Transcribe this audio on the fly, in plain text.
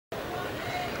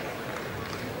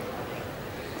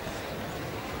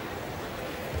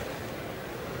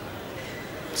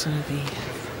So the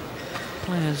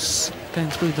players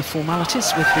going through the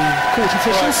formalities with the court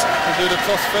officials. Right, we'll do the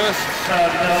toss first.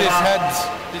 Is this head?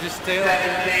 Is this tail?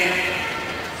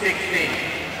 16.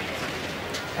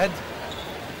 Head?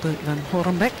 Bert van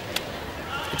Horenbeck,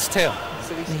 It's tail.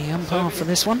 the umpire for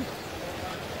this one.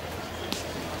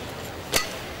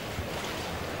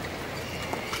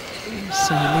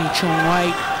 So Lee Chong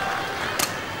Wei,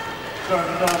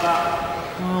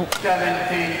 well,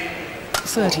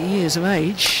 30 years of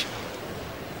age,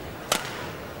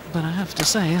 but I have to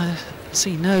say I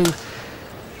see no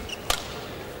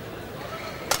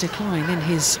decline in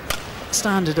his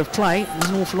standard of play. There's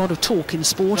an awful lot of talk in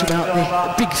sport about the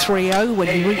big 3-0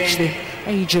 when you reach the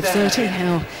age of 30,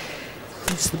 how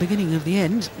it's the beginning of the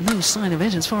end. No sign of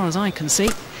it as far as I can see.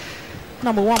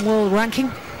 #1 world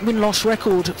ranking, win-loss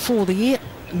record for the year,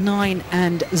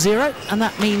 9-0, and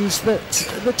that means that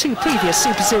the two previous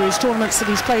Super Series tournaments that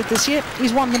he's played this year,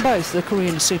 he's won them both, the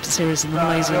Korean Super Series and the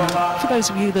Malaysian. For those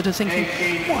of you that are thinking,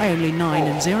 why only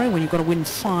 9-0 when you've got to win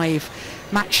 5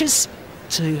 matches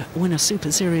to win a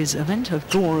Super Series event, a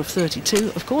draw of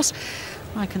 32, of course,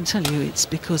 I can tell you it's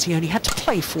because he only had to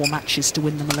play 4 matches to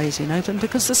win the Malaysian Open,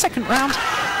 because the second round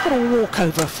got a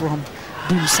walkover from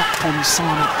Boonsapon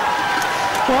Sani.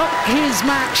 Well, his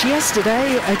match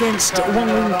yesterday against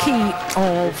Wang Zheng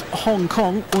of Hong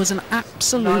Kong was an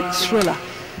absolute thriller.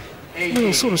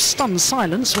 Real sort of stunned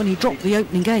silence when he dropped the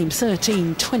opening game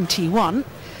 13-21. And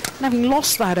having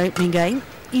lost that opening game,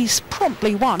 he's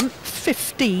promptly won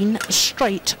 15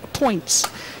 straight points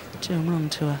to run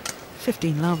to a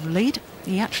 15-love lead.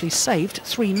 He actually saved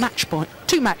 2 match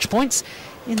points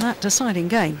in that deciding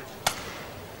game.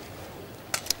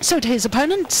 So to his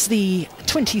opponents, the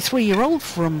 23-year-old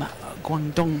from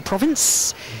Guangdong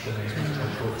province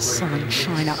in southern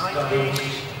China.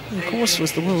 He, of course,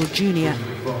 was the World Junior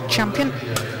Champion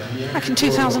back in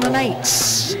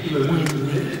 2008 when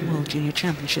the World Junior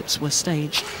Championships were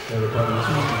staged in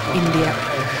India.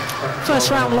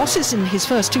 First round losses in his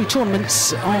first 2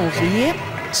 tournaments of the year.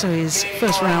 So his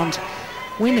first round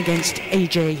win against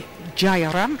AJ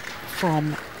Jayaram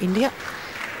from India,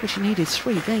 which he needed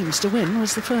 3 games to win,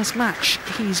 was the first match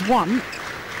he's won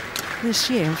this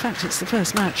year. In fact, it's the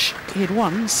first match he had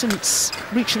won since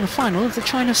reaching the final of the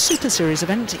China Super Series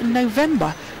event in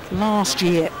November last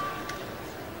year.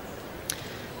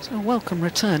 So a welcome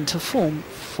return to form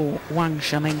for Wang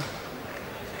Zheng Ming.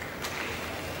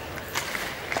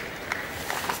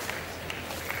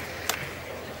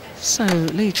 So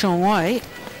Lee Chong Wei,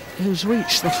 who's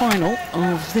reached the final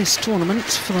of this tournament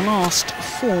for the last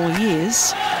 4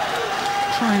 years,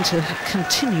 trying to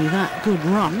continue that good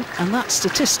run, and that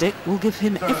statistic will give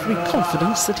him every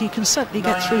confidence that he can certainly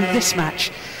get through this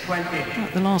match.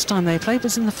 The last time they played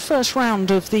was in the first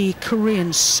round of the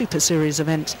Korean Super Series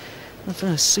event, the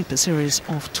first Super Series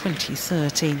of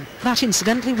 2013. That,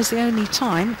 incidentally, was the only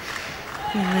time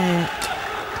in their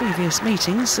previous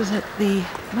meetings that the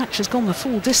match has gone the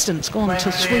full distance, gone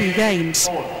to 3 games.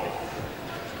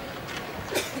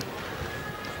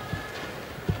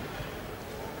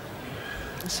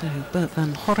 So Bert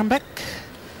van Horenbeck,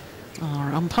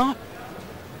 our umpire,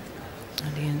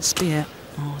 and Ian Spear,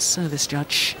 our service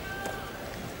judge.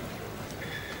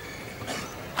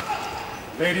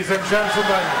 Ladies and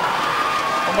gentlemen,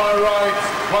 on my right,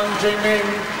 Wang Zheng Ming,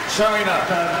 China.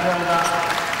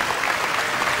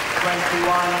 21-20.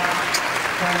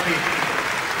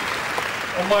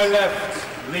 On my left,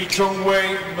 Lee Chong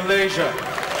Wei, Malaysia.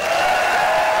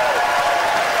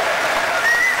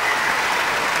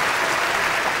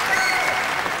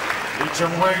 Lee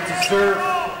Chong Wei to serve.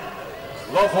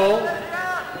 Love hole.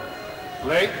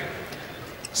 Play.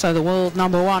 So the world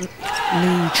 #1,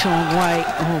 Lee Chong Wei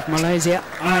of Malaysia.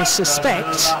 I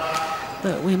suspect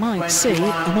that we might see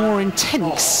a more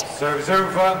intense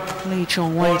Lee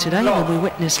Chong Wei today than we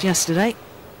witnessed yesterday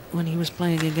when he was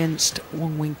playing against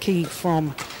Wang Zheng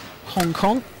from Hong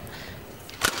Kong.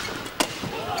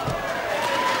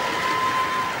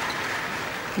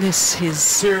 This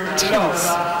is his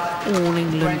 10th All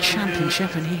England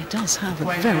Championship, and he does have a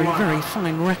very, very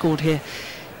fine record here.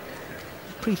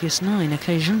 Previous 9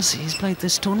 occasions he's played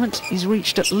this tournament, he's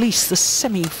reached at least the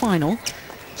semi-final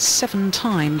 7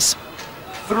 times.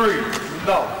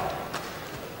 3-0.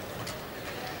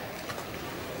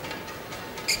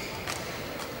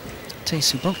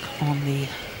 Tae-Soo Bok on the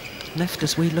left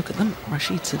as we look at them,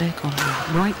 Rashid Sadek on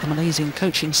the right, the Malaysian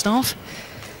coaching staff.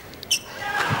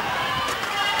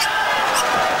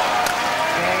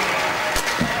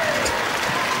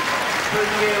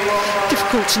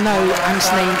 Difficult to know,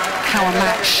 Anthony, how a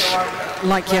match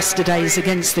like yesterday's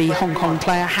against the Hong Kong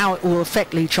player, how it will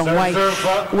affect Lee Chong Wei,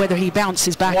 whether he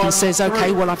bounces back and says,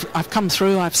 okay, well, I've come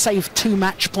through, I've saved 2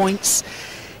 match points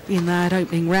in that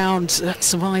opening round,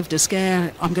 survived a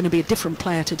scare, I'm going to be a different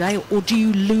player today, or do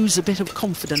you lose a bit of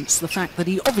confidence, the fact that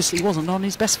he obviously wasn't on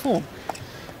his best form?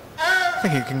 I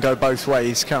think it can go both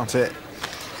ways, can't it?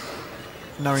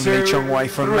 Knowing Lee Chong Wei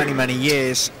for many, many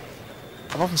years,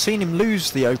 I've often seen him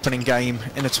lose the opening game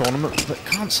in a tournament, but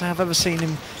can't say I've ever seen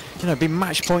him, you know, be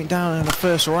match point down in the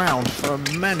first round for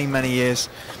many, many years.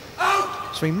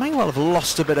 So he may well have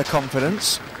lost a bit of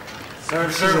confidence.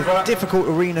 This is a difficult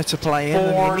arena to play in,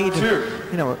 and you need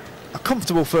you know, a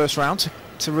comfortable first round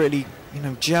to really, you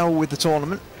know, gel with the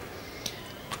tournament.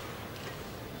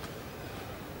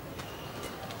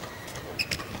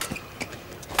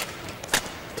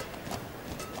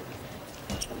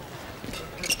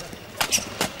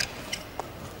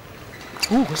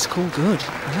 Oh, it's called good,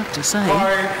 I have to say.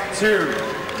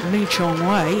 5-2. Lee Chong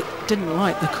Wei didn't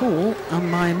like the call,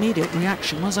 and my immediate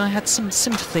reaction was I had some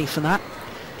sympathy for that.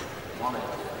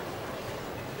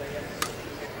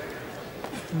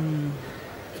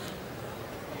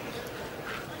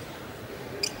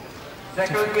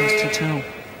 Difficult to tell.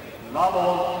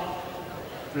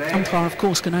 Umpire, of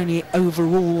course, can only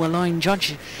overrule a line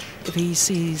judge if he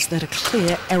sees that a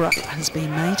clear error has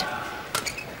been made.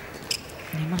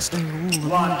 And he must overrule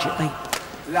immediately.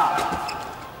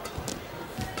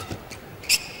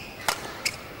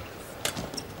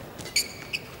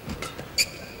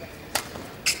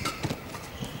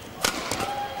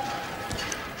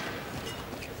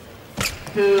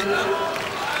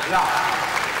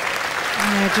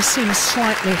 Yeah, just seems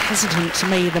slightly hesitant to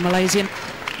me, the Malaysian.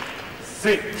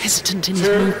 Hesitant in his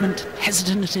movement,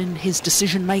 hesitant in his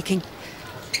decision making.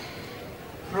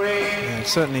 Yeah, it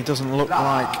certainly doesn't look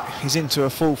like he's into a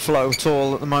full flow at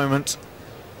all at the moment.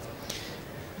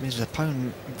 His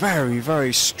opponent, very,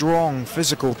 very strong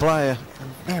physical player,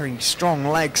 and very strong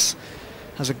legs,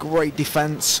 has a great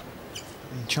defence.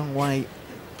 And Chong Wei,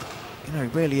 you know,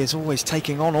 really is always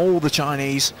taking on all the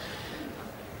Chinese,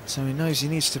 so he knows he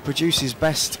needs to produce his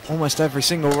best almost every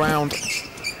single round.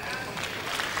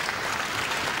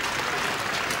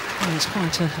 Well, there's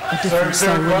quite a difference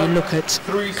though when you look at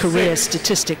career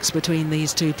statistics between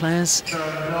these two players.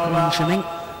 Wang Zheng Ming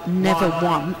never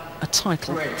won a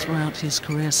title throughout his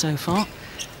career so far.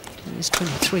 He's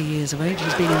 23 years of age,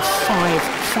 he's been in 5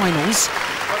 finals.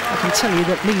 I can tell you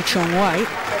that Lee Chong Wei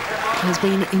has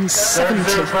been in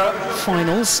 70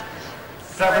 finals,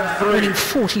 winning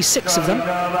 46 of them,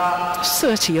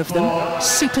 30 of them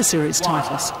Super Series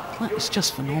titles. That is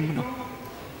just phenomenal.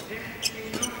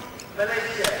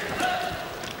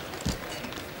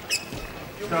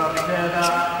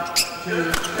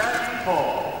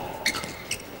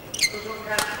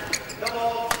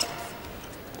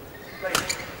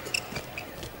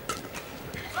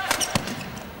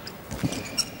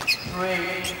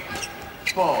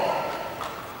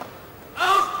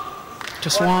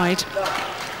 Just wide.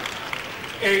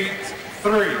 8-3.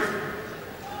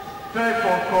 Third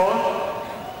ball call.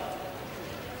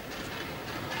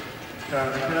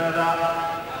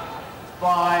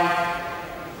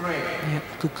 5-3. Yep,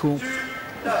 good call.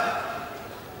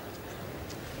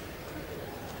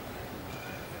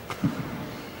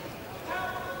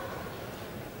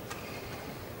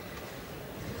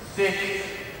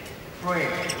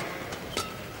 6-3.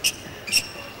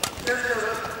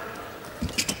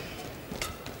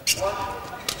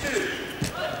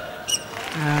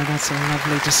 That's a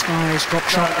lovely disguised drop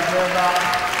shot.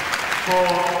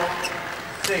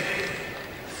 4-6.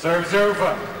 Serves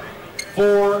over.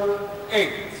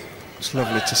 4-8. It's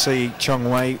lovely to see Chong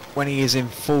Wei when he is in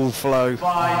full flow.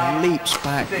 He leaps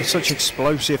back with such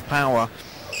explosive power.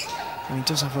 And he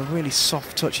does have a really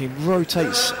soft touch. He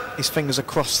rotates his fingers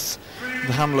across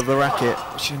the handle of the racket,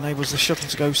 which enables the shuttle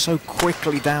to go so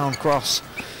quickly down cross.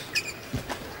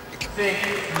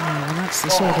 And that's the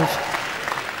sort of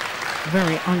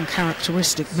very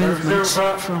uncharacteristic movement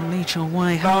from Lee Chong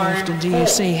Wei. How often do you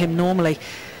see him normally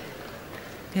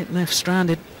get left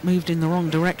stranded, moved in the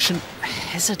wrong direction,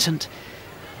 hesitant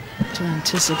to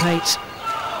anticipate?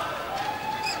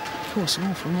 Of course, an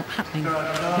awful lot happening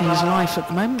in his life at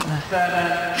the moment. The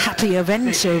happy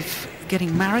event of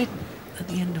getting married at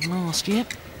the end of last year,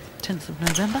 10th of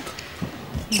November.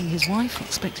 He and his wife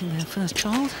expecting their first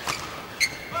child.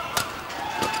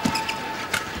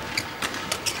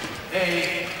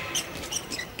 8-6.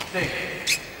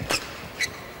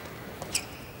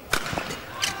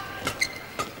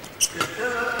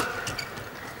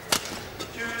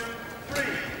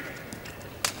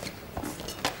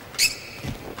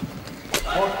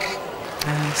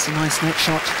 It's a nice net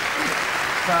shot.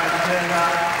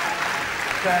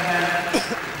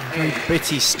 Very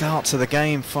bitty start to the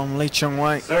game from Lee Chong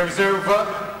Wei. Serves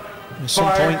over. At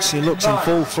some points he looks in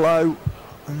full flow,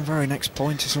 and the very next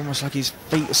point it's almost like his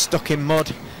feet are stuck in mud,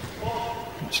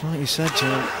 which, like you said,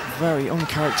 Joe, very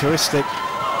uncharacteristic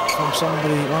from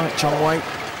somebody like Chong Wei.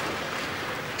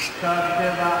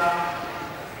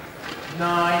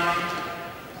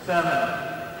 9-7.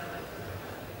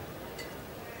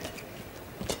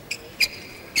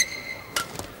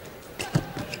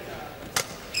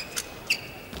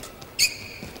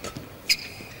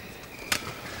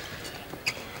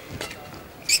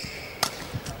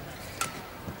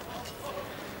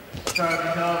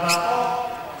 Serving over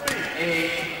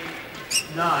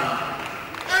 8-9.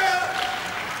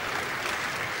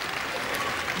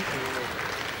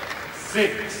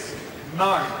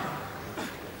 6-9.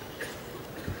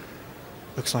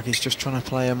 Looks like he's just trying to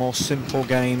play a more simple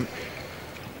game,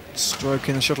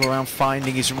 stroking the shuttle around,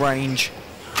 finding his range.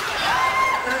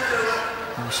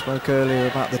 And we spoke earlier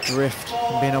about the drift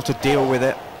and being able to deal with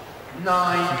it.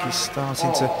 I think he's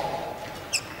starting to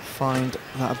find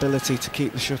that ability to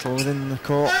keep the shuttle within the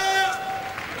court.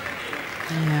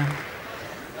 Yeah.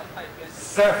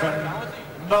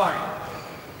 7-9.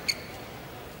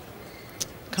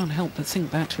 Can't help but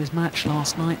think back to his match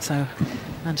last night, though,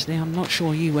 Anthony. I'm not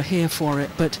sure you were here for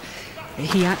it, but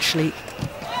he actually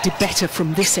did better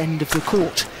from this end of the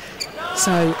court.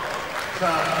 So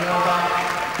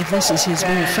if this is his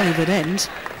more favoured end,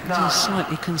 I'm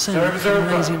slightly concerned for the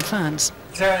Malaysian fans.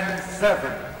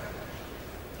 10-7.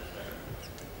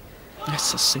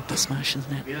 That's a super smash,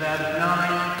 isn't it?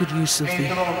 Good use of the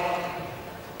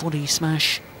body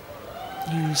smash.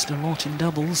 Used a lot in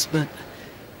doubles, but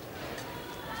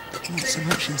not so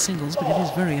much in singles, but it is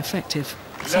very effective.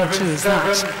 So too is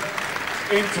that.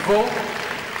 Interval.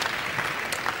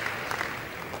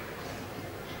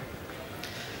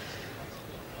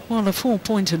 Well, a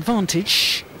 4-point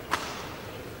advantage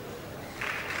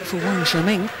for Wang Zheng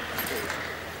Ming.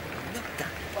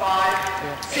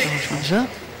 Charge measure.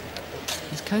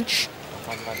 His coach,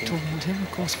 talking to him,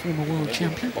 of course, former world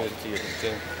champion. Won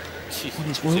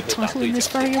his world title in this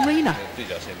very arena.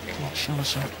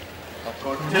 Charge.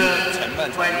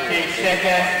 20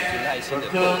 seconds. 20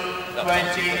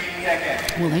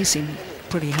 seconds. Well, they seem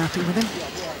pretty happy with him.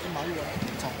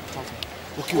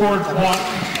 Court 1.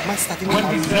 20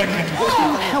 seconds.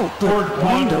 Can't help but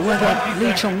wonder whether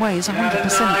Lee Chong Wei is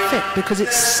 100% fit, because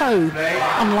it's so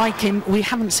unlike him. We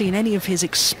haven't seen any of his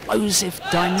explosive,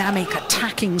 dynamic,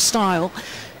 attacking style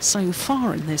so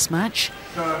far in this match.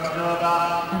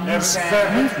 And his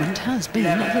movement has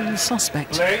been a little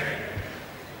suspect.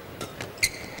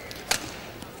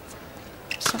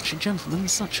 Such a gentleman,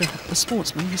 such a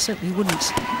sportsman, he certainly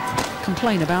wouldn't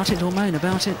complain about it or moan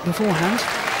about it beforehand.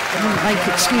 He wouldn't make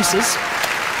excuses.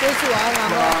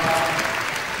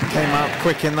 Came out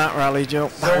quick in that rally, Jill.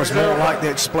 That was more like the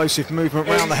explosive movement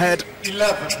round the head.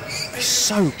 11. He's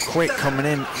so quick coming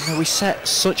in. You know, we set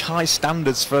such high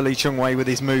standards for Lee Chong Wei with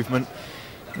his movement.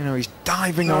 You know, he's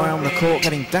diving around the court,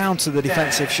 getting down to the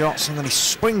defensive shots, and then he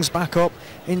springs back up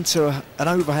into an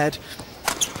overhead.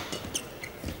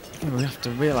 You know, we have to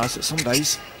realise that some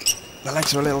days the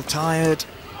legs are a little tired,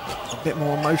 a bit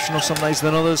more emotional some days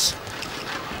than others.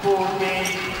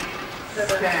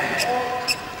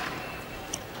 14-10.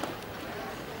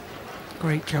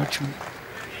 Great judgment.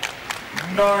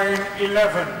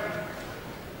 9-11.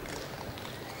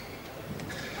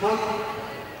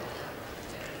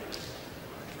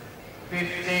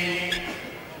 15-10.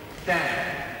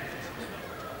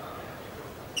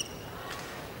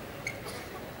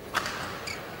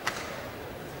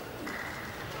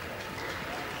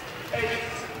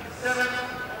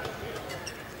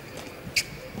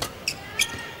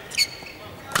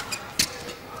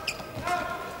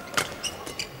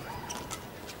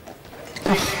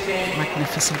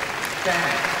 Magnificent.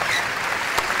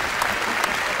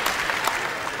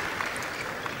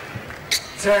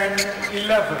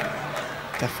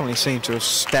 10-11. Definitely seem to have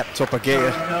stepped up a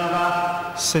gear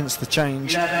since the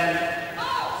change.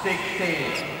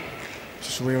 11-16.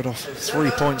 Just reeled off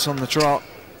 3 points on the trot.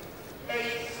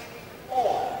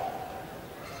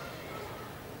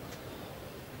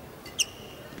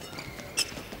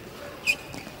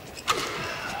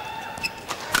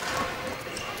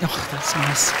 Oh, that's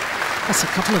nice. That's a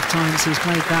couple of times he's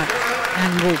made that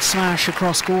angled smash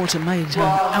across court and made an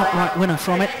outright winner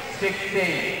from it.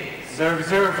 16.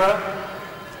 Serves over.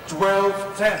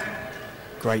 12-10.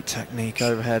 Great technique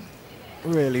overhead.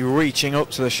 Really reaching up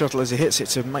to the shuttle as he hits it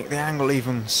to make the angle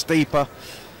even steeper.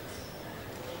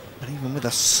 And even with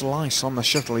a slice on the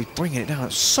shuttle, he's bringing it down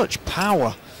at such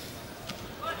power.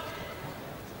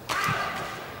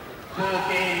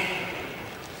 13,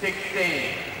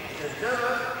 16.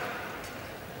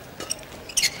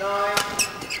 9,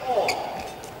 all.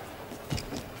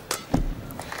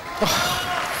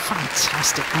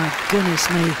 Fantastic, my goodness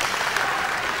me.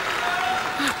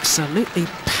 Absolutely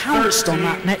pounced on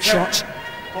that net shot.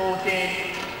 14,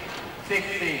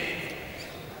 16.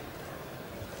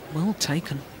 Well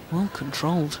taken, well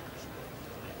controlled.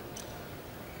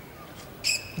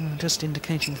 Just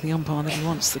indicating to the umpire that he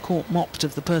wants the court mopped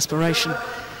of the perspiration.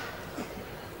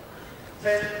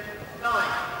 10, 9.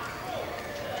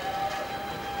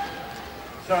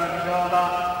 Service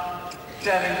over,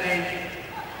 17,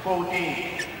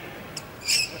 14.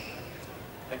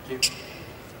 Thank you.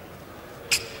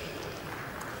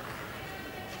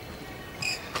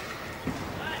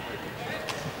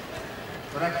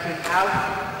 Correction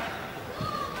out.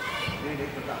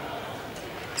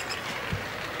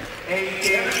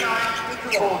 18,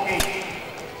 14.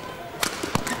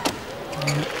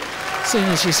 As soon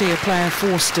as you see a player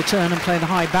forced to turn and play the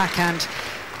high backhand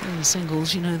in the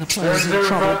singles, you know the player's in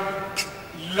trouble.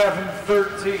 11,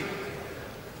 13.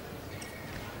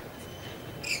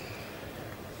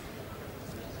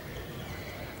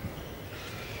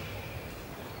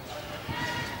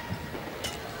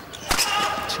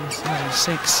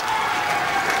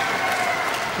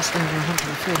 Just over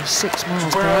 146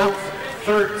 miles per hour.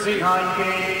 13.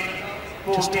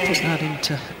 Just to put that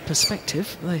into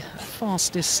perspective, the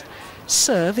fastest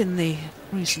serve in the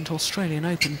recent Australian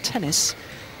Open tennis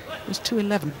was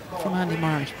 2:11 from Andy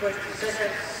Murray. 20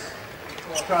 seconds.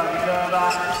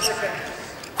 Seconds.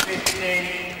 15.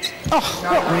 Oh,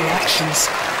 what reactions!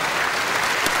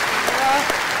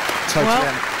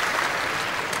 Totally.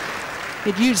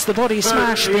 He'd used the body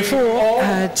smash before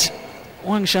at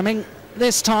Wang Zheng Ming.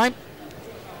 This time,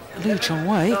 Chong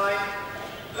Wei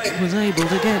was able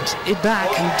to get it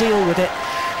back and deal with it.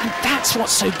 And that's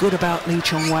what's so good about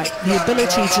Chong Wei. The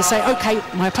ability to say, okay,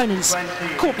 my opponent's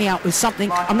caught me out with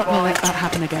something. I'm not going to let that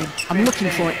happen again. I'm looking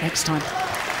for it next time.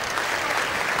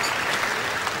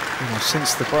 You know,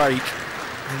 since the break,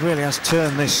 he really has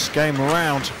turned this game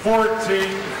around. 14,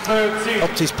 13.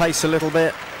 Upped his pace a little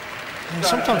bit. It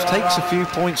sometimes takes a few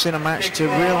points in a match to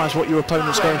realise what your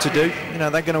opponent's going to do. You know,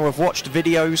 they're going to have watched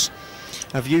videos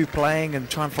of you playing and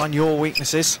try and find your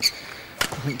weaknesses.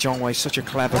 I think Chong Wei's such a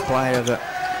clever player that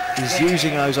he's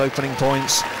using those opening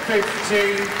points 15,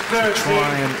 13. to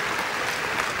try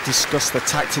and discuss the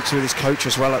tactics with his coach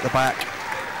as well at the back.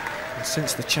 And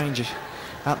since the change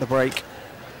at the break,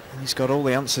 he's got all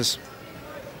the answers.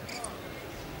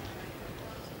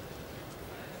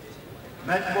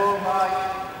 Match ball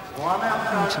by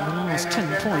Out in the last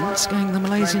 10 points, going the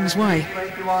Malaysians' way.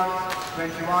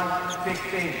 21,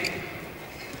 16.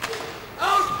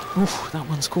 Ooh, that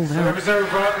one's called out. Service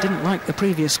over. Didn't like the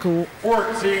previous call.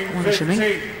 14, Wang Zheng Ming.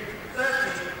 15.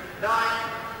 9.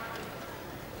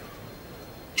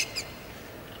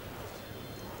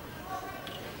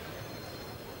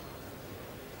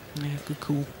 Yeah, good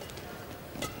call.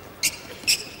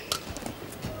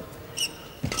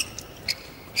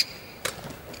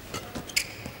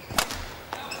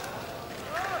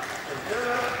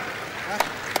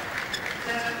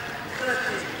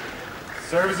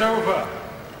 Service over.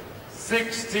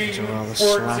 16, It's a rather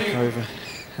slack 14.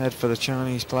 overhead for the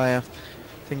Chinese player.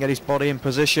 Didn't get his body in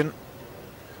position.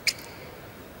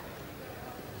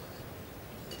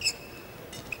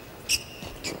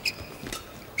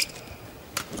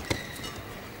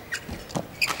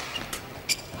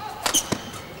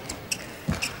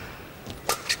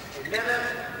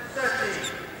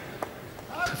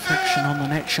 Perfection on the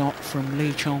net shot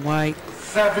from Chong Wei.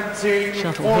 17,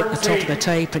 Shuttle 14. hit the top of the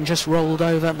tape and just rolled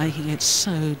over, making it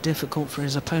so difficult for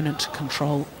his opponent to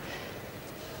control.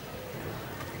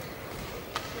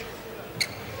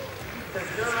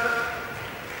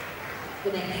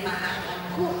 The next match on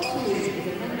court 2 is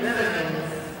a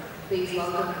men's. Please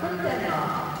welcome from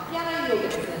Denmark, Janne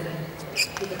Jorgensen.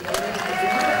 His opponent is the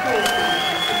number 4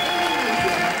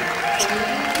 seed from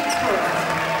Indonesia,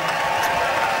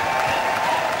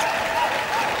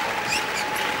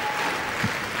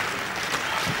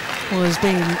 Well, there's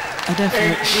been a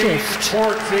definite 18, shift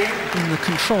 14. in the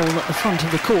control at the front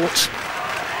of the court.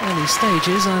 Early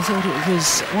stages, I thought it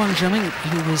was Wang Zheng Ming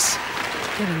who was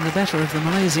getting the better of the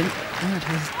Malaysian. That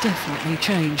has definitely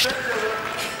changed.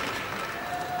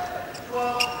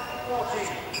 12, 14.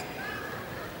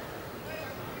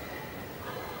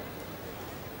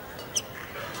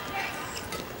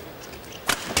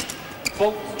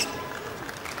 Fault.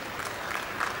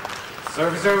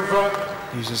 Service over.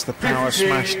 Uses the power 15,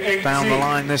 smash down the 18.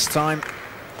 line this time.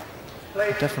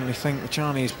 I definitely think the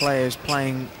Chinese player is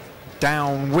playing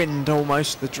downwind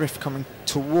almost, the drift coming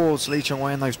towards Lee Chong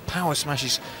Wei, and those power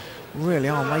smashes really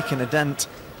are making a dent.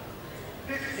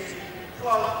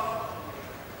 15-12.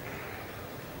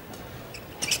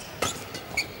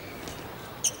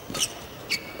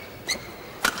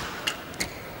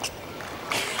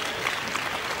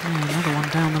 Another one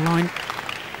down the line.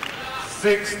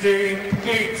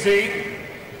 16-18.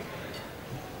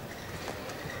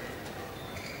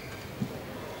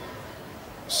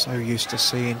 So used to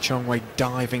seeing Chong Wei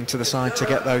diving to the side to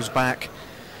get those back.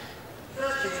 You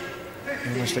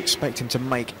almost expect him to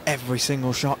make every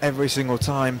single shot every single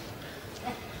time.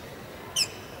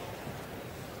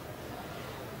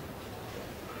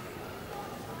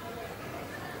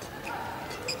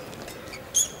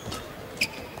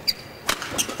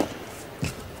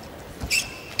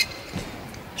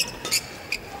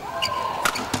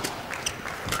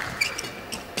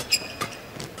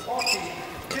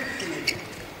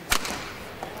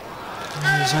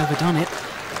 He's overdone it.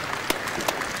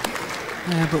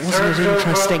 But wasn't it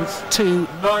interesting? 2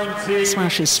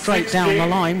 smashes straight down the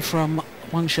line from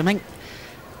Wang Zheng Ming,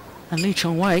 and Lee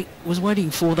Chong Wei was waiting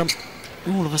for them.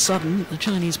 All of a sudden, the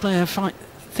Chinese player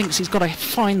thinks he's got to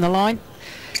find the line,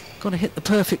 got to hit the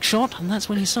perfect shot, and that's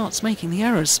when he starts making the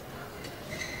errors.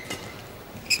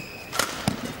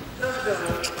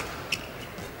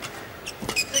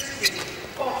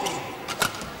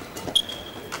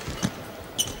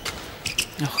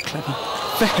 Oh, clever.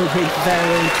 Very,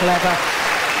 very clever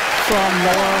from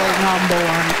the world #1.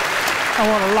 Oh,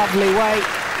 what a lovely way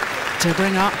to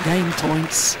bring up game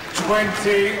points.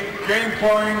 20, game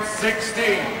point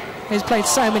 16. He's played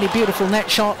so many beautiful net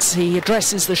shots. He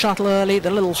addresses the shuttle early, the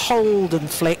little hold and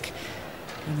flick,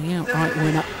 and the outright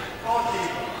winner.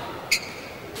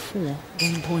 4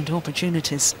 game point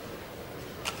opportunities.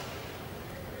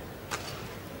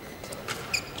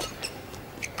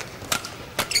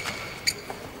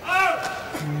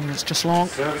 It's just long.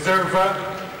 Serves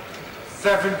over.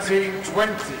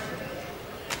 17-20.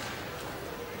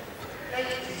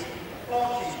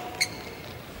 18-14.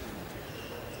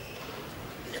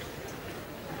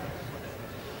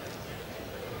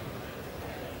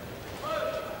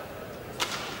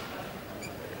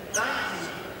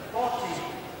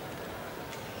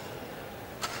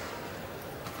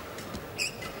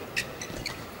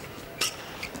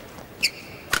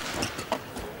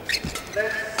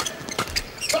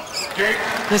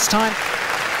 This time,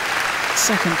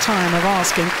 second time of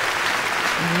asking in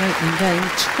the opening game,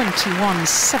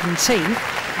 21-17.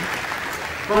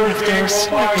 After a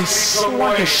slightly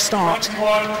sluggish start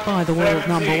by the world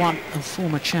 #1 and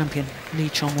former champion Lee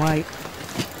Chong Wei.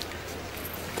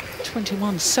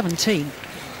 21-17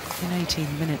 in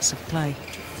 18 minutes of play.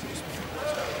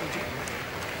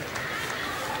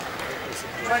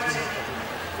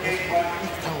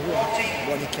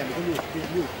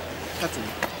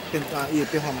 变大也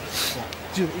变化嘛，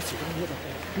就一起跟他的，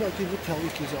那就不调一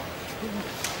起说，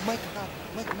麦克大，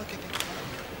麦克。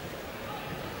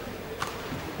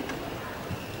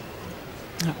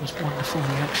 That was wonderful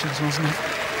reactions, wasn't it?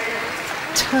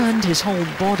 Turned his whole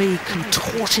body,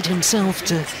 contorted himself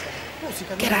to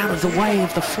get out of the way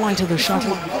of the flight of the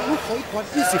shuttle,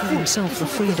 give himself the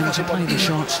freedom to play the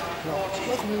shot.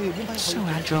 So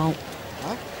agile.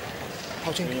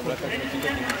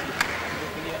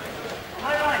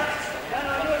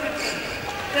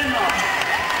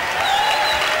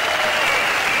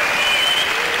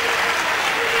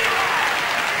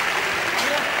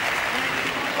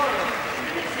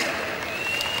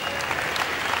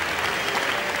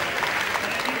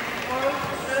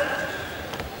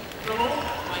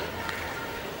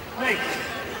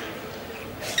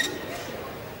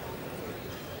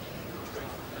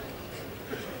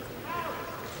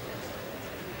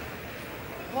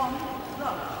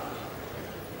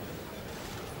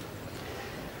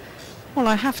 Well,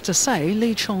 I have to say,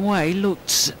 Lee Chong Wei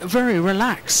looked very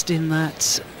relaxed in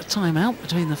that timeout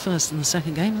between the first and the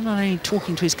second game. Not only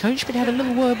talking to his coach, but he had a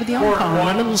little word with the umpire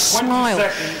and a little smile.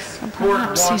 And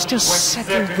perhaps he's just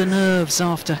settled the nerves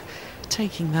after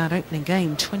taking that opening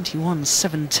game,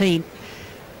 21-17.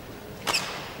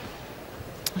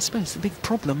 I suppose the big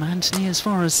problem, Anthony, as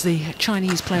far as the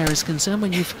Chinese player is concerned,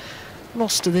 when you've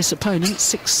lost to this opponent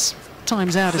 6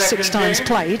 times out of 6 times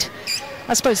played,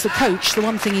 I suppose the coach, the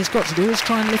one thing he's got to do is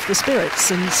try and lift the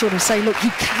spirits and sort of say, look, you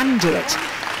can do it.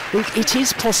 It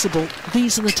is possible.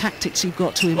 These are the tactics you've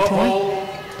got to employ,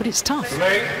 but it's tough.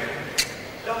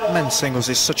 Men's singles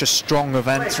is such a strong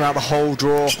event throughout the whole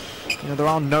draw. You know, there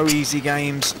are no easy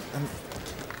games, and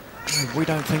we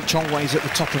don't think Chong Wei's at the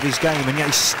top of his game, and yet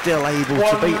he's still able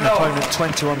to beat an opponent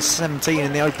 21-17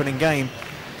 in the opening game.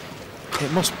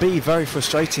 It must be very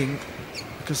frustrating,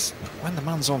 because when the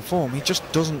man's on form, he just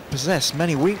doesn't possess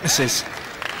many weaknesses.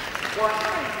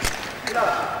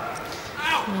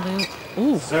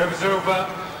 Ooh. Service over.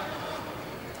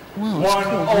 Well, it's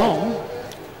called wrong.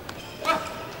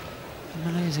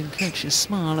 The Malaysian coaches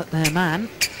smile at their man.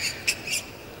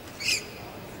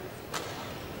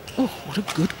 Oh, what a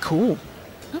good call.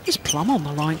 That was plumb on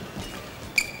the line.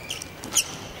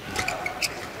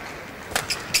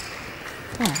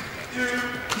 Oh,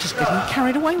 I'm just getting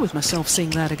carried away with myself seeing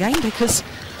that again because,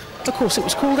 of course, it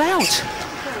was called out.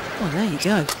 Well, there you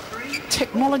go.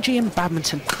 Technology in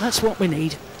badminton. That's what we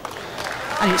need.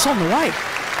 And it's on the way.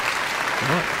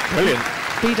 Right, brilliant.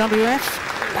 BWF,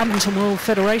 Badminton World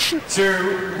Federation,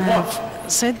 have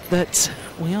said that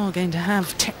we are going to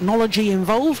have technology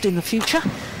involved in the future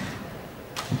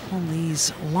on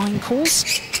these line calls.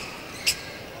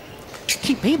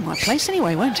 Keep me in my place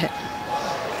anyway, won't it?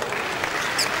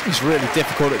 It's really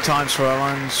difficult at times for a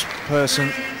lines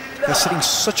person. They're sitting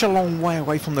such a long way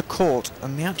away from the court,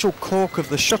 and the actual cork of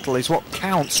the shuttle is what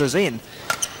counts as in.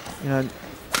 You know,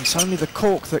 it's only the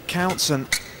cork that counts, and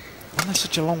when they're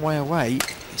such a long way away,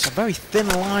 it's a very thin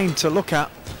line to look at.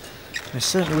 And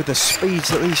certainly with the speeds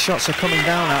that these shots are coming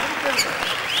down at.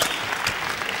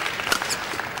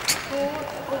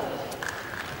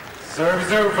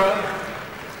 Service over.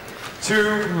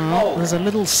 2-0. Well, there's a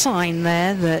little sign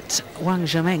there that Wang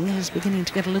Zheng Ming is beginning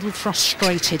to get a little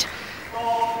frustrated,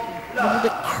 a little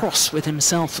bit cross with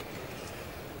himself.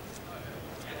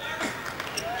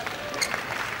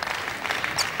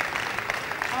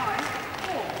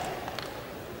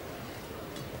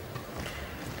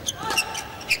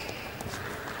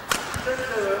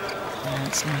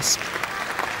 That's nice.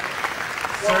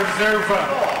 Service over.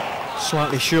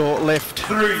 Slightly short lift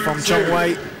from Chong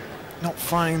Wei, not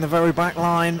finding the very back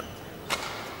line.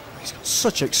 He's got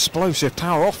such explosive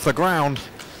power off the ground.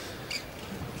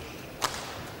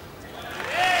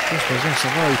 This possesses a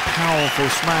very powerful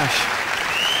smash.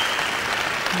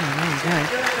 Oh, there you go.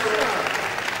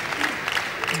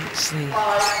 It's the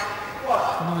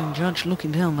line judge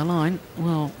looking down the line.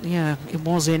 Well, yeah, it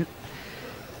was in.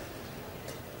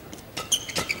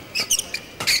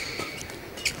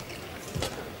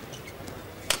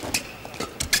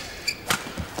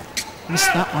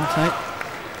 Missed that one, Kate.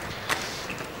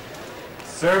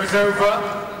 Service over.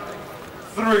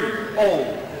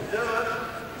 3-all.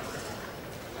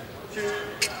 2-5.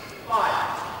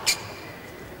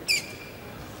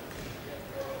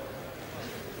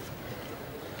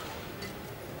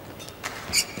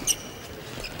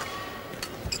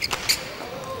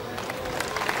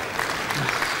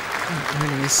 That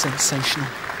really is sensational.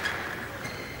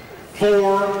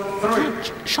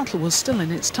 4-3. Shuttle was still in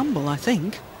its tumble, I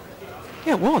think.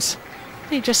 Yeah, it was.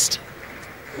 He just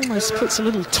almost puts a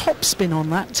little top spin on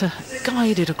that to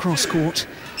guide it across court.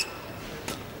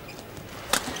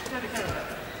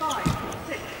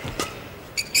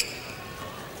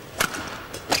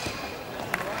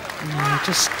 Yeah,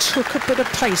 just took a bit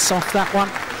of pace off that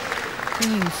one.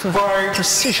 Going for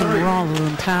precision rather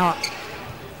than power.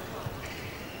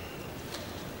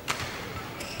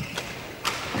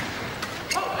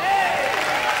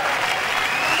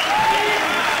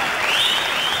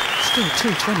 Still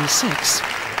 2:26.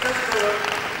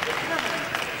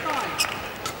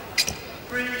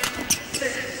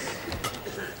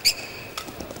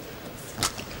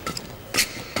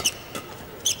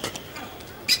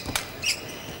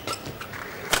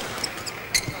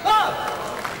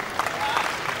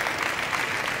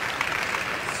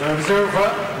 Service over.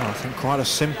 Well, I think quite a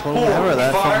simple error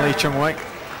there from Lee Chong Wei.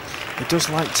 He does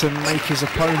like to make his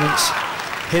opponents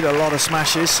hit a lot of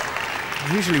smashes.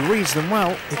 He usually reads them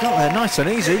well. He got there nice and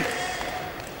easy.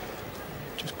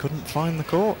 Just couldn't find the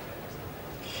court.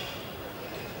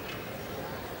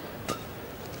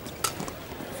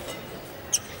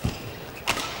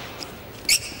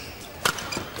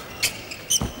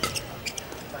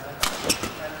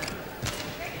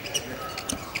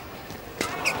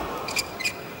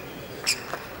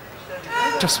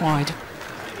 Just wide.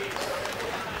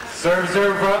 Service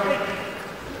over.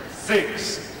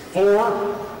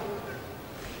 6-4.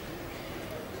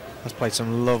 Has played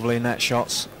some lovely net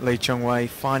shots. Lee Chong Wei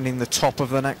finding the top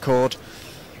of the net cord.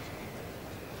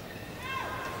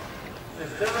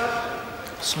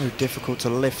 So difficult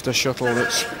to lift a shuttle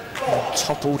that's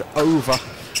toppled over.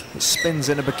 It spins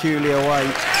in a peculiar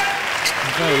way.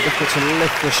 Very difficult to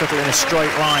lift the shuttle in a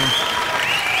straight line.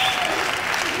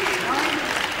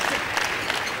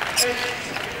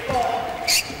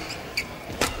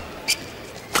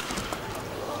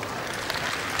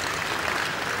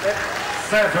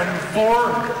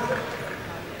 7-4.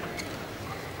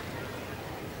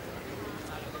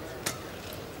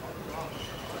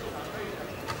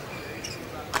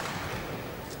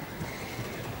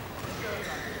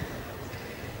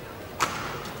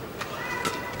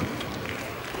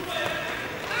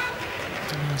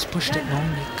 He's pushed it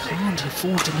long. He can't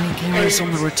afford to make errors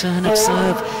on the return of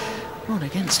serve. Not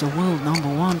against a world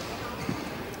 #1.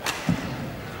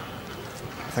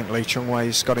 I think Lee Chong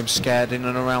Wei's got him scared in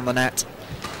and around the net.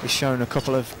 He's shown a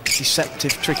couple of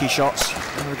deceptive, tricky shots.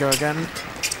 There we go again.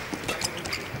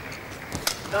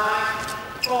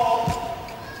 9-4.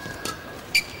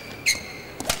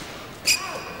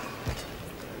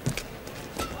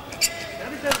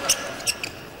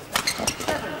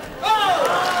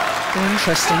 Well,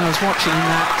 interesting, I was watching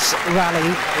that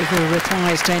rally, the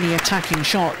replies to any attacking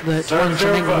shot that Wang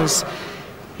Zheng Ming was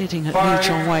hitting at Lee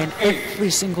Chong Wei, and every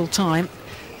single time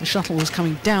the shuttle was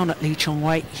coming down at Lee Chong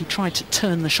Wei, he tried to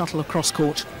turn the shuttle across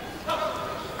court.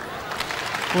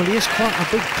 Well, he is quite a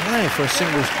big player for a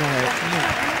singles player.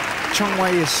 Yeah. Chong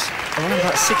Wei is around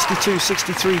about 62,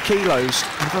 63 kilos,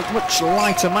 and a much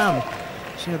lighter man.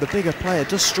 So, the bigger player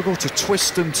does struggle to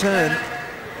twist and turn.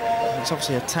 And it's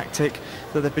obviously a tactic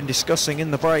that they've been discussing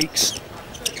in the breaks.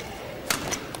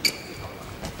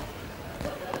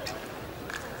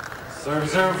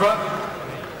 Serves over.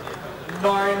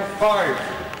 9-5.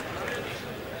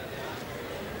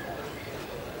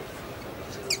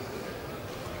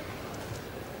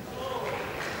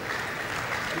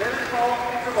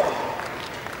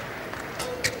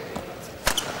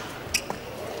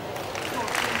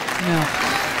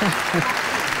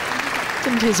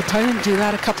 Didn't his opponent do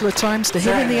that a couple of times to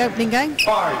him in the opening game?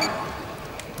 5.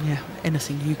 Yeah,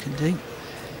 anything you can do.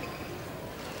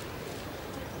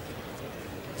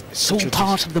 It's all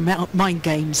part of the mind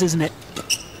games, isn't it?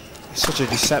 It's such a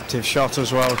deceptive shot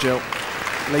as well, Jill.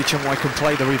 Lee Chong Wei can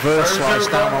play the reverse slice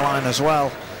down the line as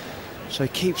well. So he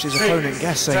keeps his opponent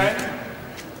guessing. 10.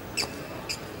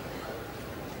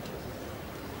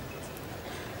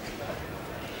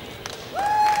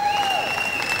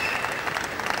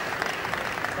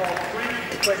 For 3,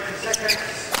 20 seconds.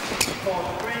 For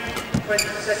 3, 20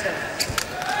 seconds.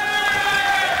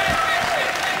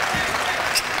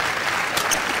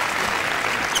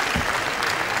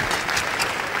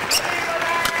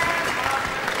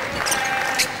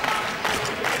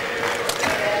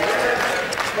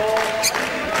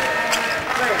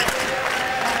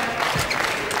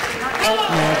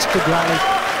 Yeah, it's a good rally.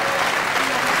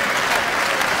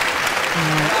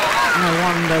 No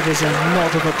wonder there's a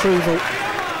nod of approval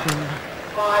from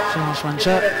Charles Wang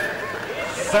Zheng.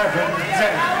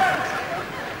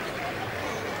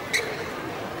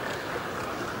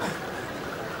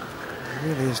 7-10. He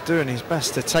really is doing his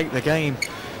best to take the game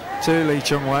to Lee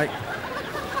Chong Wei.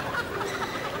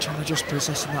 Trying to just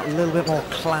possessing that little bit more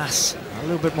class, a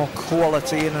little bit more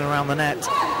quality in and around the net.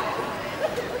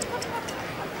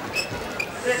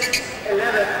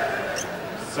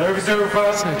 6-11. Service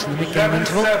over. So to the mid-game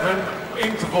interval. 11-7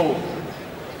 interval.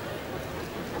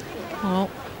 Well,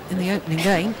 in the opening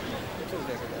game,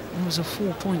 there was a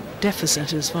 4-point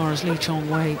deficit as far as Lee Chong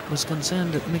Wei was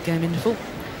concerned at the mid-game interval.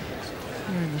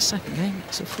 Here in the second game,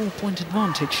 it's a 4-point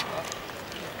advantage.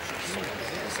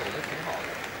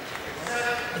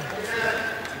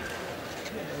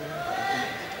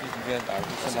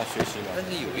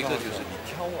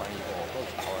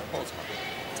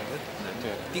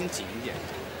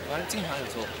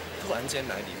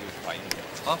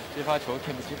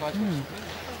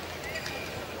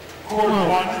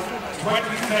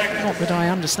 Not that I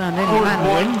understand any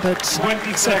Mandarin, but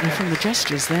certainly from the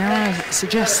gestures there, I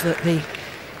suggest that the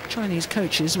Chinese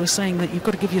coaches were saying that you've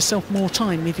got to give yourself more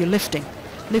time if you're lifting.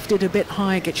 Lift it a bit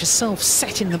higher, get yourself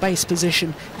set in the base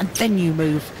position, and then you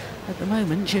move. At the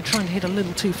moment, you're trying to hit a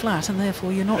little too flat, and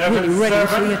therefore you're not really ready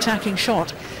for the attacking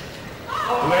shot.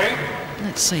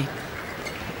 Let's see.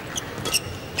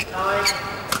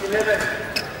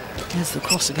 9-11. There's the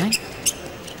cross again.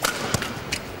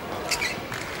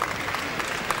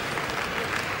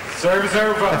 Service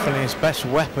over. Definitely his best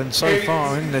weapon so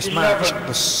far in this match.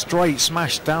 The straight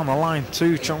smash down the line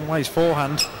to Chong Wei's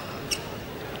forehand.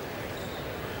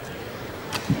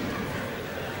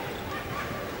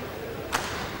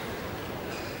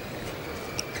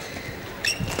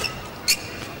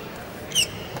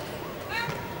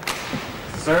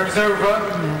 Service over.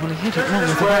 Yeah, well, he hit it wrong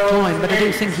with the back line, but I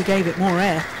do think he gave it more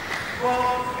air.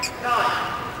 12-9.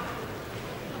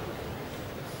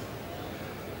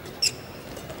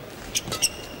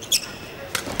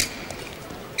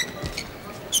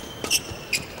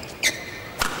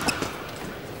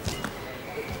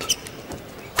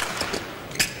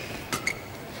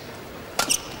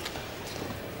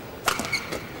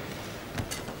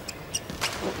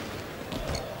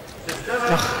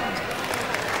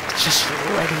 Just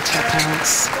ready to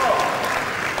pounce.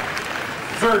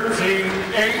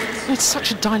 13-8. It's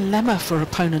such a dilemma for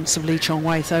opponents of Lee Chong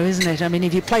Wei, though, isn't it? I mean,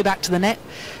 if you play back to the net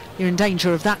you're in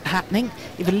danger of that happening.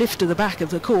 If you lift to the back of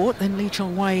the court, then Lee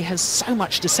Chong Wei has so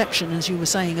much deception, as you were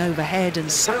saying, overhead,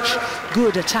 and such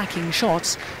good attacking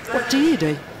shots. What do you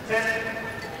do?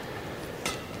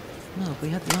 Well, if we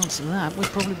had the answer to that, we'd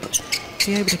probably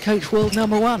be able to coach world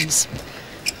number ones.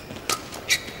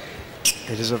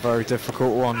 It is a very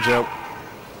difficult one, Joe.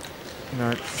 You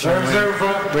know, Chong Wei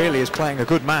really is playing a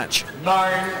good match.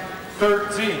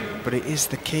 9-13. But it is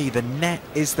the key. The net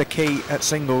is the key at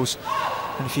singles.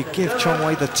 And if you give Chong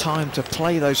Wei the time to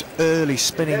play those early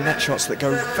spinning net shots that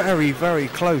go very, very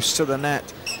close to the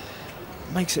net, it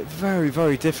makes it very,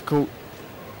 very difficult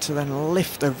to then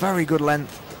lift a very good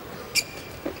length.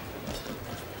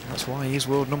 That's why he is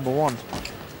world number one.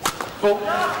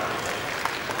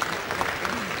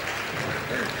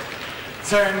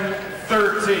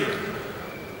 10-13.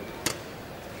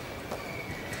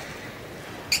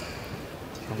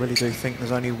 I really do think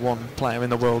there's only one player in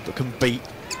the world that can beat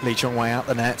Lee Chong Wei out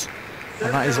the net,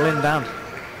 and that is Lin Dan.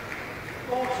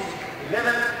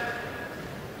 14-11.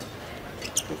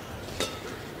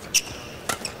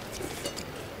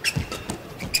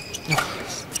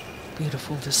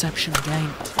 Beautiful deception again.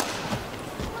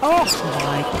 Oh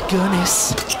my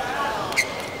goodness.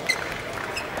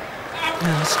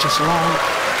 That's just long.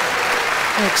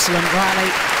 Excellent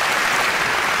rally.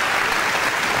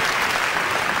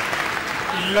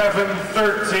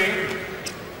 11-13.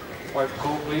 White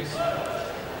call, please.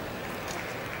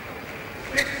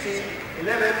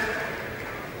 15-11.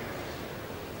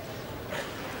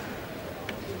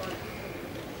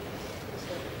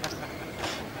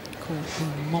 Court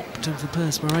being mopped of the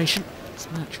perspiration. This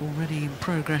match already in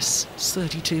progress. It's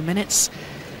 32 minutes.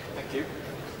 Thank you.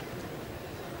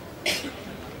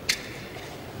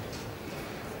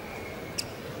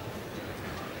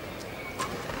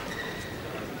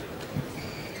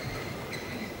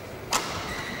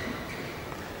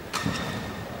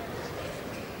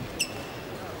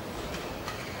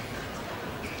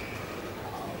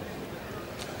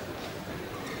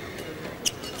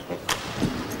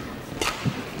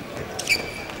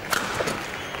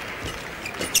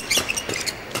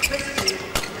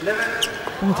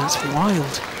 Oh, that's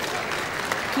wild.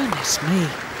 Goodness me.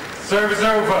 Service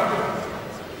over.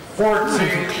 Close,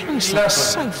 14-11.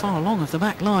 so far along of the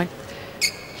back line.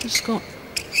 Just got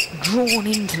drawn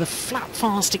into the flat,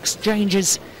 fast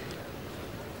exchanges.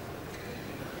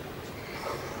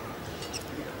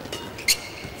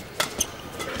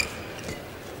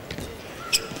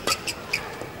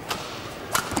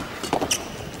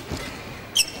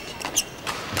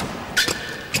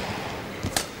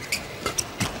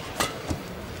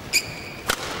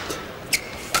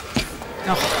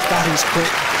 Oh, that is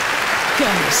quick.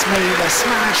 Goodness me, the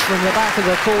smash from the back of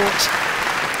the court.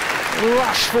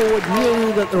 Rush forward,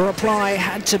 knew that the reply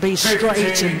had to be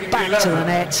straight and back to the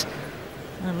net.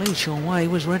 And Lee Chong Wei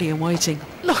was ready and waiting.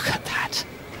 Look at that.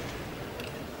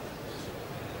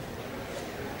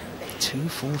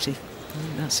 240.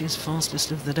 That's his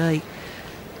fastest of the day.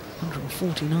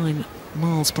 149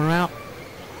 miles per hour.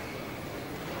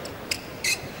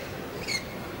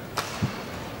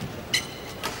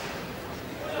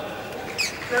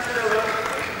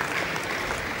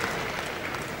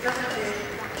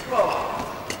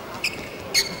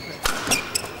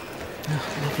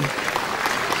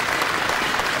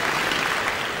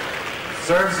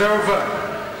 Serves over.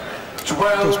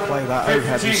 12. Does play that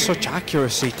overhead with such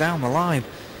accuracy down the line.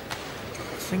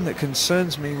 The thing that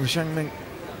concerns me with Zheng Ming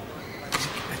is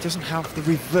he doesn't have the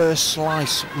reverse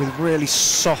slice with really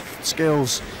soft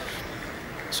skills,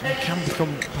 so he can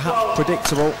become perhaps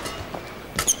predictable.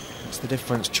 That's the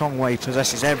difference. Chong Wei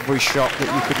possesses every shot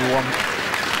that you could want.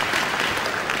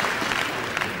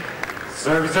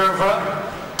 Service over.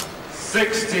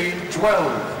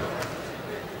 16-12.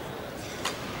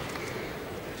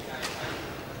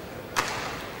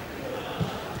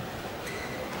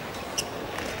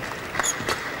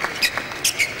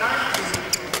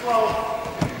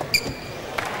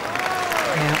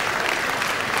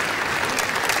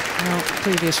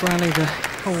 Previous rally, the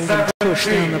hold and push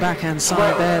down the backhand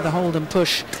side there, the hold and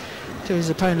push to his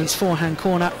opponent's forehand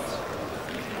corner.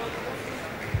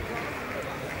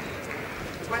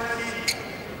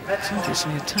 It's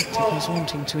obviously a tactic he's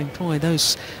wanting to employ,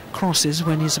 those crosses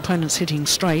when his opponent's hitting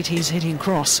straight, he's hitting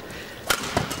cross.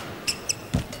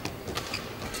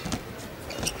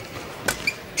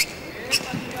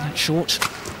 That's short.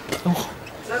 Oh,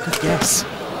 good guess.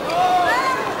 Oh,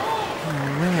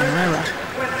 rare error.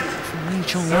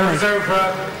 Serves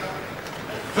over.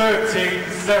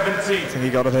 13-17. I think he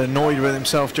got a bit annoyed with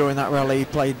himself during that rally. He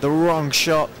played the wrong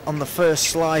shot on the first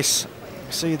slice.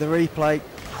 See the replay.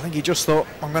 I think he just thought,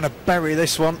 I'm going to bury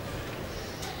this one.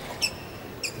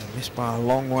 And Missed by a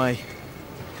long way.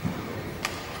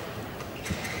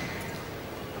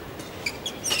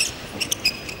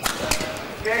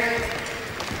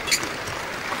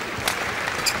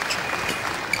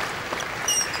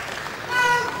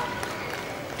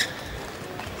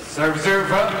 Service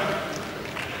over,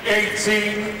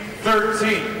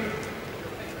 18-13.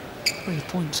 3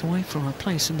 points away from a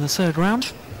place in the third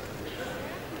round.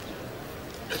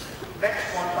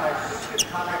 Next one by Suki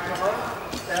Hanakawa,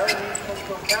 Sarah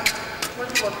from Camp,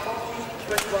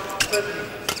 21-14,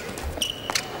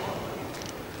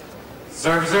 21-13.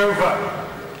 Service over,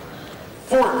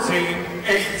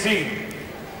 14-18.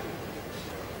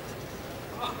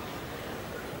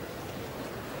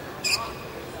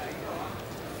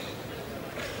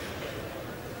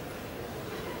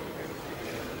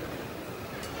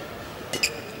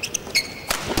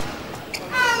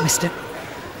 Missed it.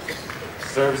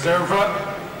 Service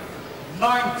over,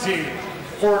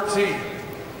 19-14.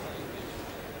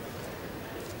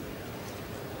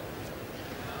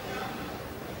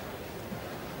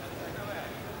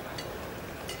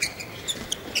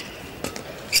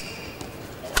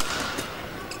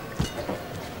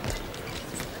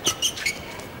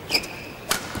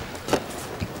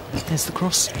 There's the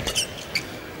cross.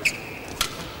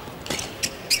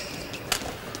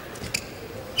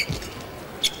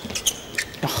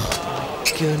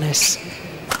 Goodness.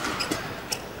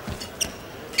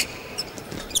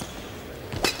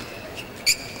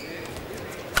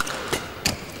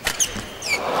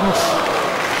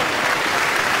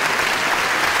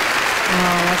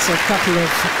 That's a couple of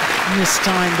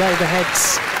mistimed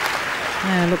overheads.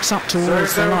 Yeah, looks up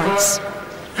towards the lights.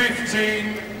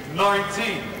 15-19. I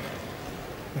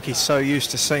think he's so used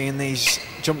to seeing these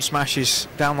jump smashes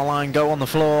down the line go on the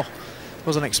floor.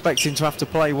 Wasn't expecting to have to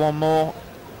play one more.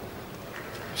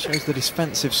 Shows the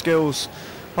defensive skills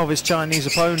of his Chinese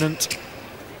opponent.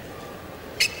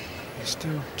 He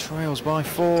still trails by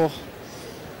 4.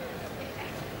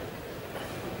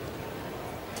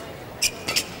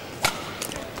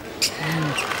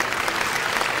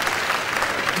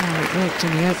 Oh, it worked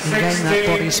in the opening game, that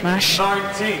body smash.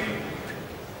 19.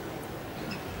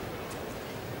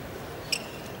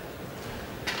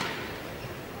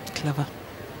 Clever.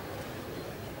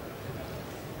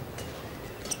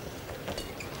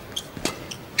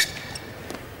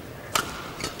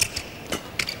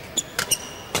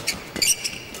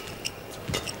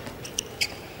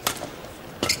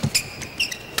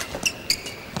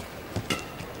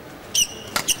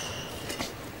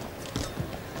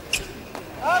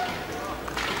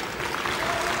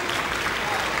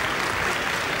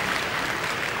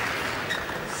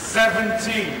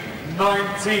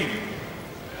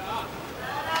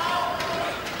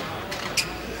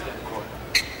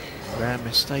 Rare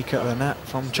mistake at the net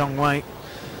from Chong Wei.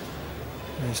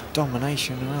 There's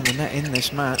domination around the net in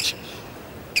this match.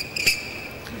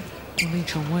 Well,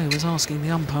 Chong Wei was asking the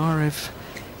umpire if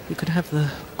he could have the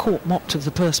court mopped of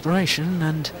the perspiration,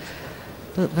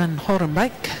 but Van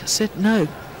Horenbeek said no,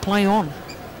 play on.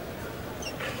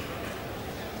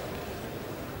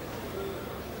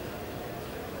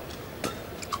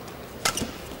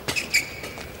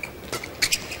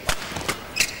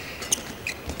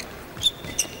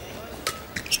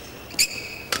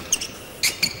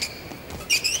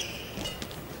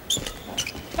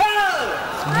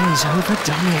 He's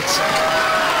overdone it.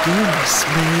 Goodness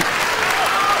me.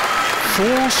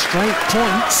 4 straight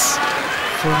points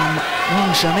from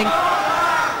Wang Zheng Ming.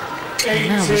 And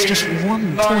now there's just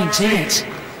 1 point in it.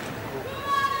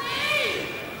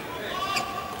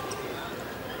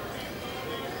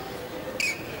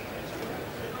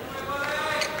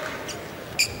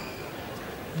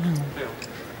 No.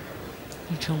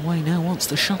 Chong Wei now wants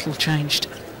the shuttle changed.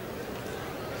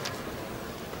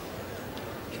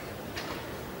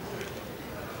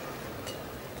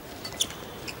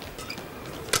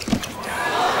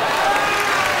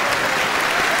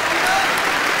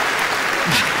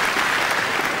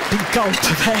 Gulp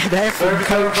there from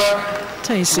coach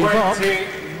Tacy Rock.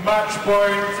 Match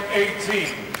point 18.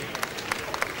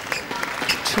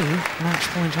 2 match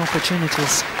point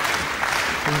opportunities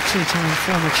for a 2-time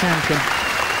former champion.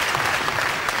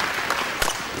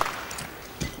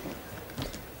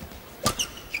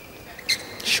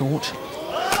 Short.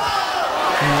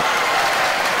 Yeah.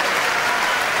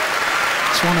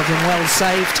 It's one of them well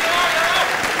saved.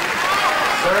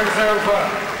 Serves over.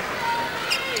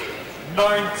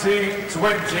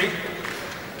 19-20.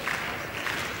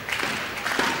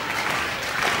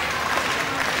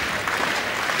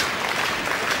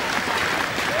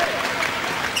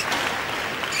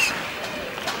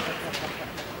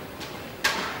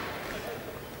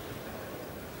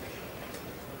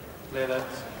 Play that.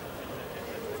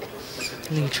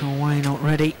 Lee Chong Wei not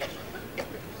ready.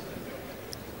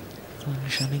 Wang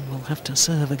Zheng Ming will have to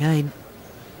serve again.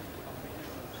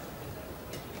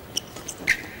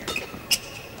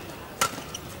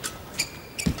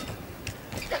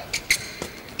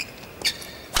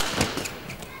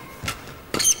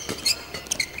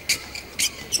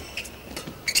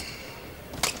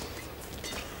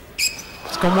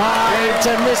 It's gone wide,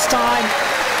 and this time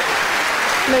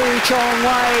Lee Chong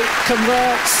Wei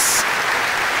converts.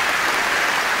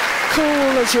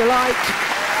 Cool as you like.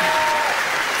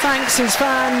 Thanks his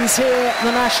fans here at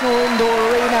the National Indoor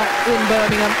Arena in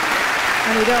Birmingham.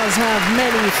 And he does have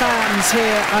many fans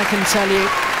here, I can tell you.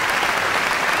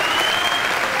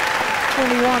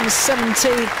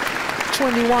 21-17,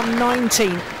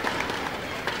 21-19.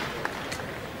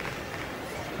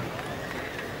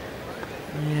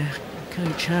 Yeah,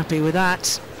 coach happy with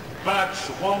that. Match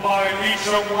won by Lee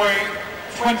Chong Wei,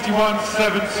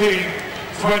 21-17,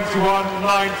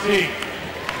 21-19.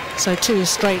 So 2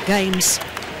 straight games.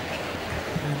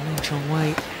 And Lee Chong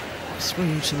Wei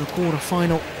through to the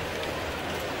quarter-final.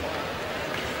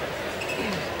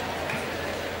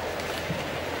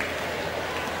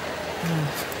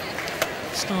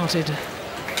 Started a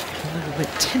little bit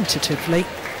tentatively,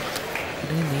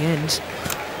 but in the end,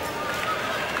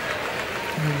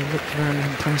 really looked very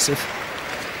impressive.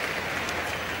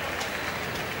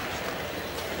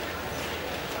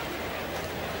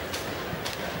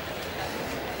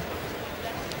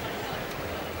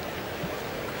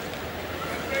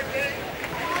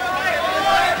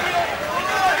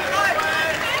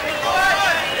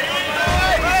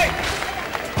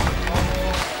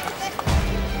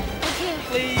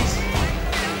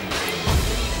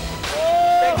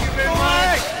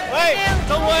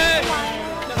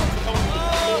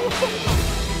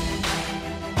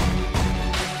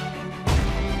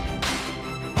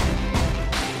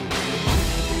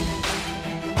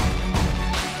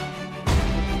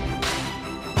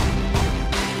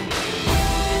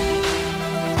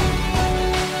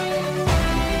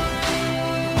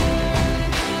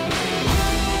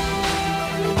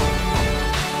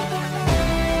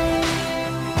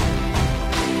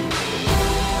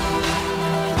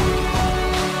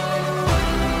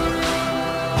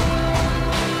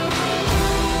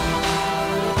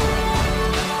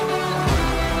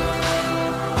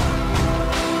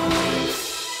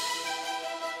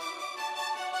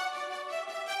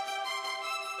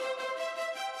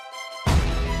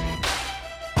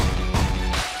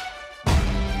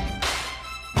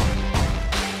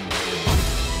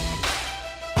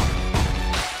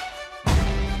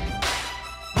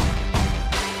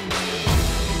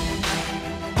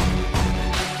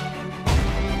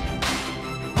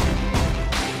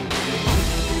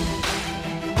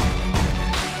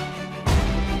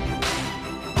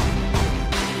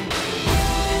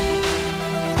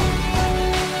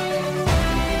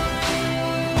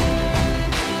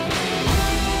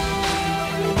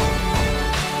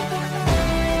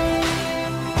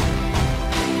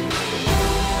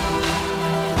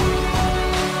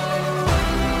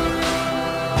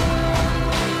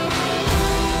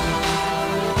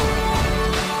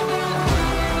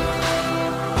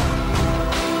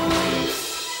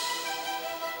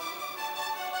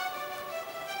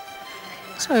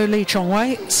 So Lee Chong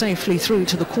Wei safely through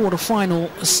to the quarter-final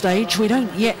stage. We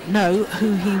don't yet know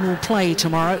who he will play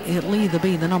tomorrow. It'll either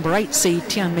be the number 8 seed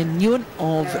Thanh Minh Nguyen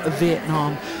of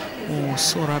Vietnam or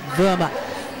Saurabh Verma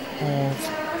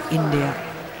of India.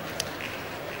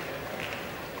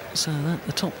 So that's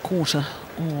the top quarter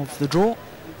of the draw.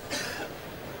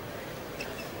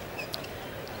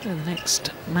 And the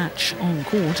next match on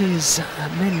court is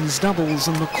men's doubles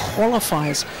and the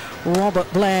qualifiers.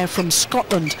 Robert Blair from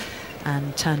Scotland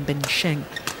and Tan Bin Sheng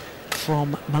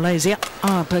from Malaysia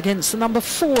up against the number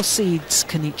 4 seeds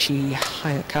Kenichi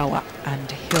Hayakawa and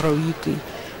Hiroyuki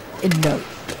Indo.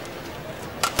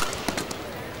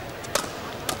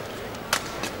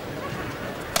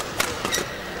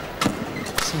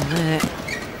 So there,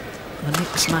 the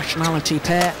mixed nationality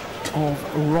pair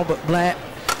of Robert Blair,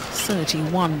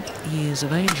 31 years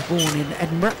of age, born in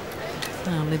Edinburgh,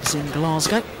 now lives in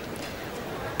Glasgow,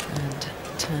 and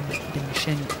Tan Bin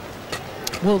Sheng.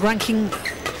 World ranking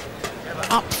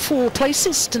up 4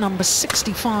 places to number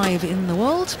 65 in the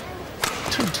world.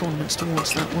 2 tournaments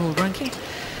towards that world ranking.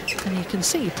 And you can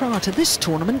see prior to this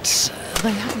tournament, they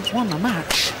haven't won a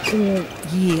match all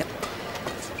year.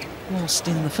 Lost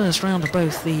in the first round of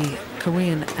both the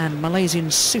Korean and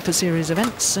Malaysian Super Series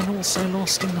events, and also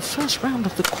lost in the first round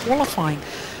of the qualifying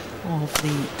of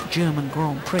the German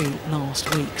Grand Prix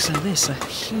last week. So this a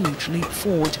huge leap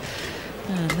forward.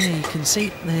 And there you can see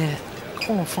their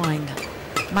qualifying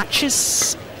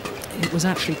matches it was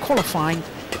actually qualifying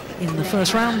in the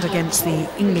first round against the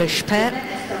English pair,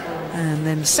 and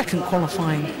then the second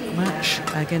qualifying match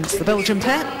against the Belgian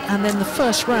pair, and then the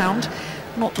first round,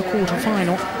 not the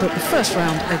quarter-final, but the first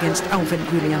round against Alvin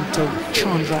Guilianto,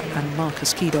 Chandra and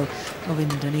Marcus Kido of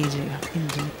Indonesia.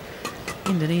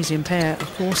 Indonesian pair,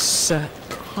 of course,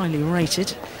 highly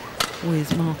rated,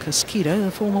 with Marcus Kido,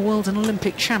 the former world and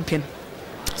Olympic champion.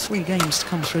 3 games to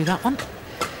come through that one.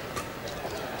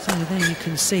 So there you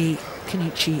can see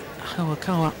Kenichi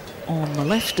Hayakawa on the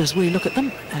left as we look at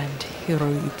them, and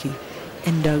Hiroyuki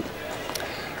Endo.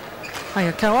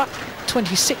 Hayakawa,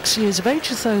 26 years of age,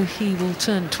 so he will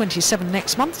turn 27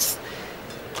 next month.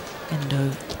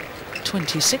 Endo,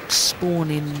 26, born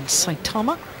in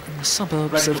Saitama, in the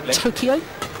suburbs of Tokyo.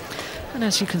 And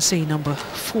as you can see, number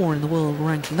 4 in the world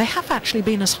ranking. They have actually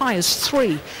been as high as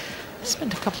 3. They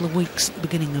spent a couple of weeks at the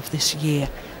beginning of this year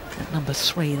at number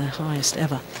 3, their highest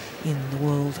ever in the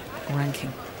world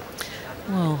ranking.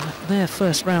 Well, their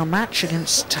first round match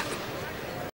against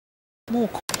more